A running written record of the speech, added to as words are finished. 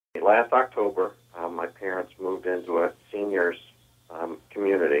last October, my parents moved into a seniors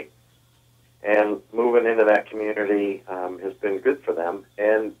community. And moving into that community has been good for them.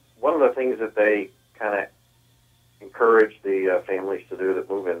 And one of the things that they kind of encourage the families to do that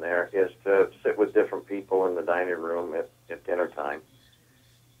move in there is to sit with different people in the dining room at dinner time.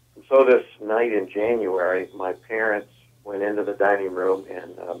 And so this night in January, my parents went into the dining room,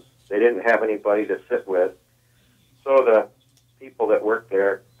 and they didn't have anybody to sit with. So the people that worked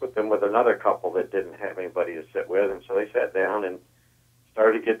there put them with another couple that didn't have anybody to sit with. And so they sat down and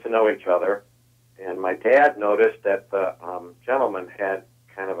started to get to know each other. And my dad noticed that the gentleman had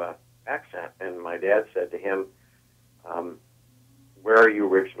kind of an accent. And my dad said to him, where are you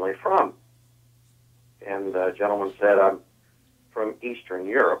originally from? And the gentleman said, I'm from Eastern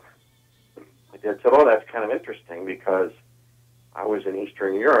Europe. My dad said, oh, that's kind of interesting because I was in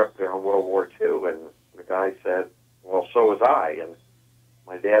Eastern Europe during World War II. And the guy said, well, so was I. And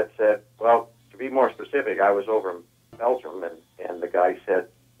my dad said, well, to be more specific, I was over in Belgium. And the guy said,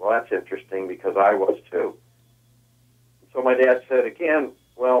 well, that's interesting because I was too. So my dad said again,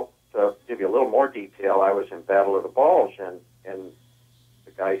 well, to give you a little more detail, I was in Battle of the Bulge. And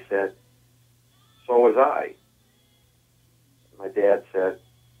the guy said, so was I. My dad said,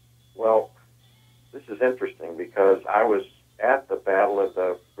 well, this is interesting because I was at the Battle of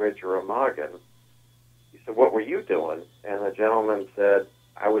the Bridge of Remagen. He said, what were you doing? And the gentleman said,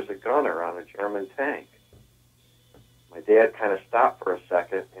 I was a gunner on a German tank. My dad kind of stopped for a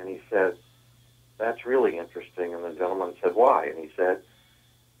second, and he said, that's really interesting. And the gentleman said, why? And he said,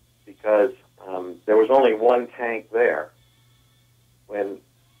 because there was only one tank there when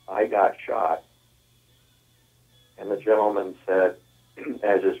I got shot. And the gentleman said,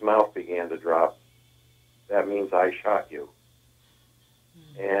 as his mouth began to drop, that means I shot you.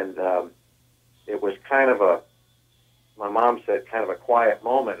 And it was kind of my mom said, kind of a quiet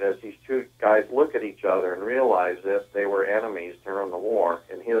moment as these two guys look at each other and realize that they were enemies during the war.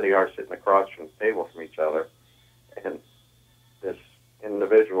 And here they are sitting across from the table from each other. And this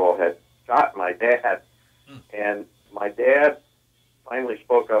individual had shot my dad. And my dad finally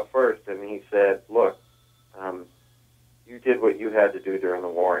spoke up first, and he said, look, you did what you had to do during the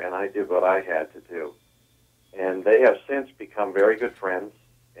war, and I did what I had to do. And they have since become very good friends.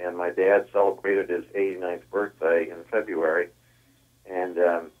 And my dad celebrated his 89th birthday in February. And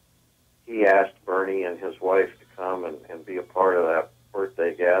he asked Bernie and his wife to come and be a part of that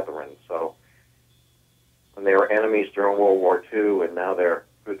birthday gathering. So when they were enemies during World War II, and now they're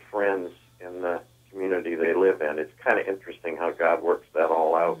good friends in the community they live in, it's kind of interesting how God works that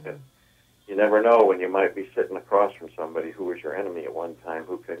all out. And you never know when you might be sitting across from somebody who was your enemy at one time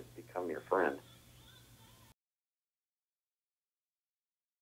who could